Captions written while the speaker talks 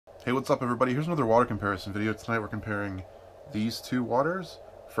Hey, what's up everybody? Here's another water comparison video. Tonight we're comparing these two waters.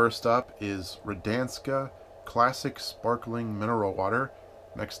 First up is Radenska Classic Sparkling Mineral Water.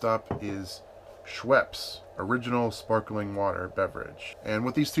 Next up is Schweppes Original Sparkling Water Beverage. And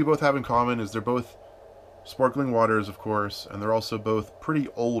what these two both have in common is they're both sparkling waters, of course, and they're also both pretty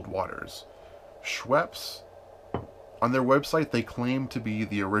old waters. Schweppes, on their website, they claim to be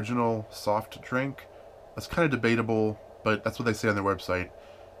the original soft drink. That's kind of debatable, but that's what they say on their website.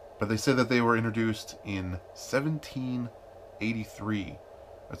 But they say that they were introduced in 1783.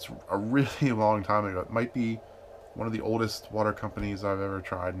 That's a really long time ago. It might be one of the oldest water companies I've ever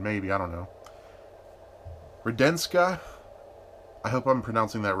tried. Maybe, I don't know. Radenska, I hope I'm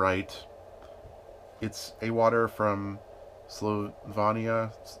pronouncing that right. It's a water from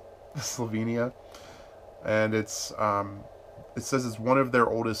Slovenia, and it says it's one of their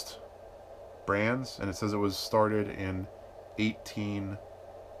oldest brands, and it says it was started in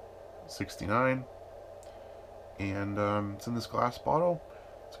 1869, and it's in this glass bottle.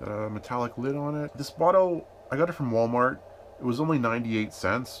 It's got a metallic lid on it. This bottle, I got it from Walmart. It was only 98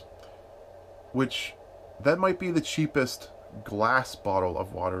 cents, which that might be the cheapest glass bottle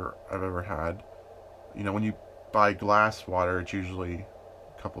of water I've ever had. You know, when you buy glass water, it's usually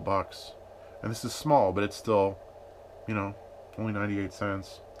a couple bucks. And this is small, but it's still, you know, only 98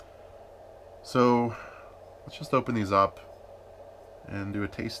 cents. So, let's just open these up and do a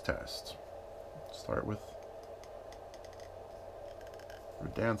taste test. Start with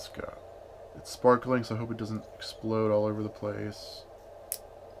Radenska. It's sparkling, so I hope it doesn't explode all over the place.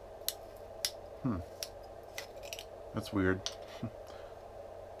 That's weird.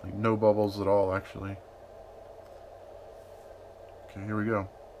 Like no bubbles at all, actually. Okay, here we go.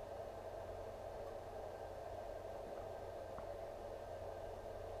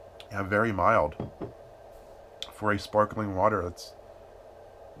 Yeah, very mild. For a sparkling water, it's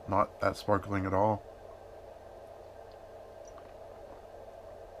not that sparkling at all.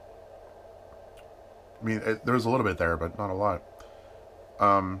 I mean, there's a little bit there, but not a lot.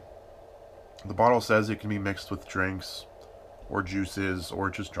 The bottle says it can be mixed with drinks or juices or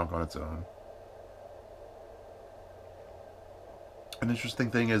just drunk on its own. An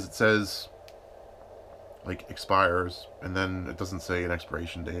interesting thing is it says, like, expires, and then it doesn't say an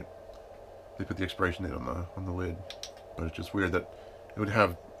expiration date. They put the expiration date on the lid, but it's just weird that it would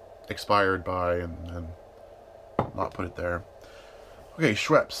have expired by and not put it there. Okay,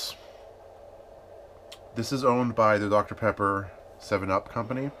 Schweppes. This is owned by the Dr. Pepper 7-Up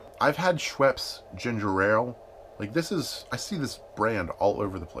company. I've had Schweppes ginger ale. Like, this is, I see this brand all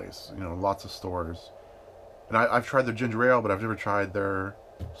over the place, you know, lots of stores. And I've tried their ginger ale, but I've never tried their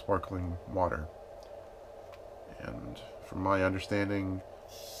sparkling water. And from my understanding,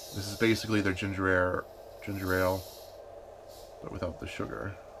 this is basically their ginger ale, but without the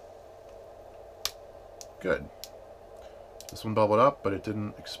sugar. Good. This one bubbled up, but it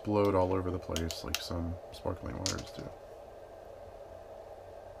didn't explode all over the place like some sparkling waters do.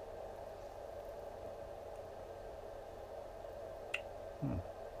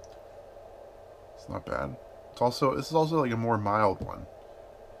 It's not bad. This is also like a more mild one.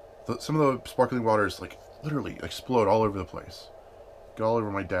 Some of the sparkling waters like literally explode all over the place. Get all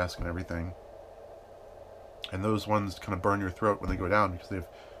over my desk and everything. And those ones kind of burn your throat when they go down because they have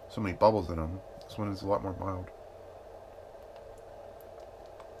so many bubbles in them. This one is a lot more mild.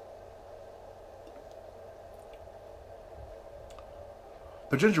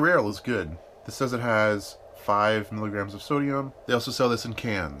 The ginger ale is good. This says it has 5 milligrams of sodium. They also sell this in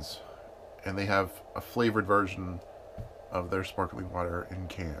cans, and they have a flavored version of their sparkling water in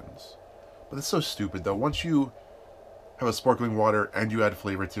cans. But it's so stupid though. Once you have a sparkling water and you add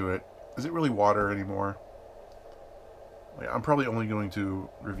flavor to it, is it really water anymore? Like, I'm probably only going to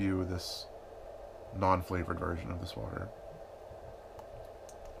review this non-flavored version of this water.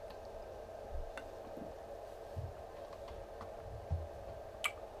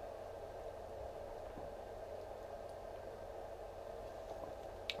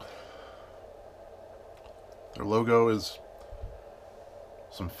 Their logo is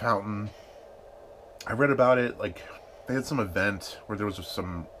some fountain. I read about it, like, they had some event where there was just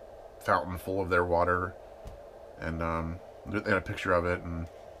some fountain full of their water, and they had a picture of it, and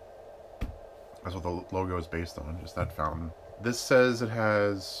that's what the logo is based on, just that fountain. This says it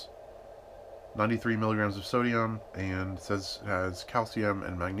has 93 milligrams of sodium, and it says it has calcium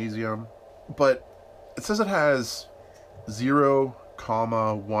and magnesium, but it says it has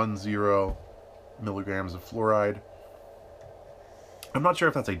 0.10 milligrams of fluoride. I'm not sure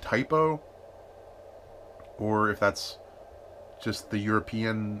if that's a typo or if that's just the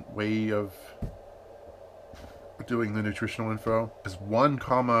European way of doing the nutritional info, is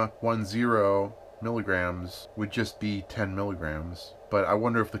 1,10 milligrams would just be 10 milligrams. But I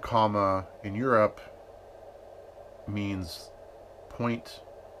wonder if the comma in Europe means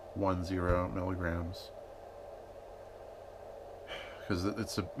 0.10 milligrams. Because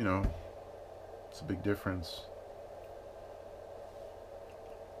it's a, you know, it's a big difference.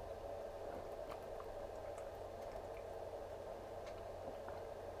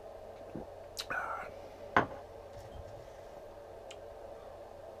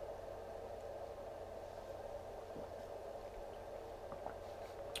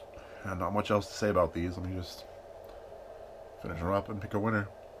 Not much else to say about these. Let me just finish them up and pick a winner.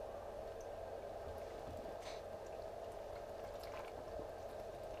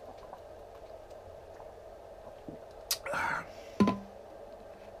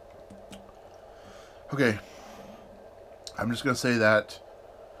 Okay, I'm just going to say that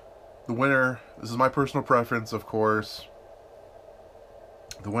the winner, this is my personal preference, of course,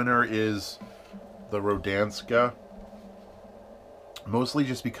 the winner is the Radenska, mostly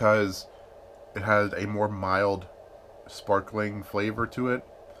just because it has a more mild sparkling flavor to it,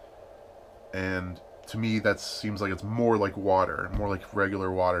 and to me that seems like it's more like water, more like regular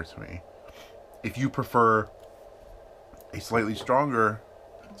water to me. If you prefer a slightly stronger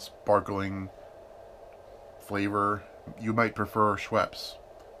sparkling flavor, you might prefer Schweppes,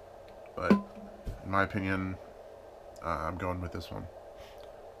 but in my opinion, I'm going with this one.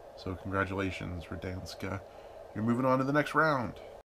 So congratulations, Radenska. You're moving on to the next round.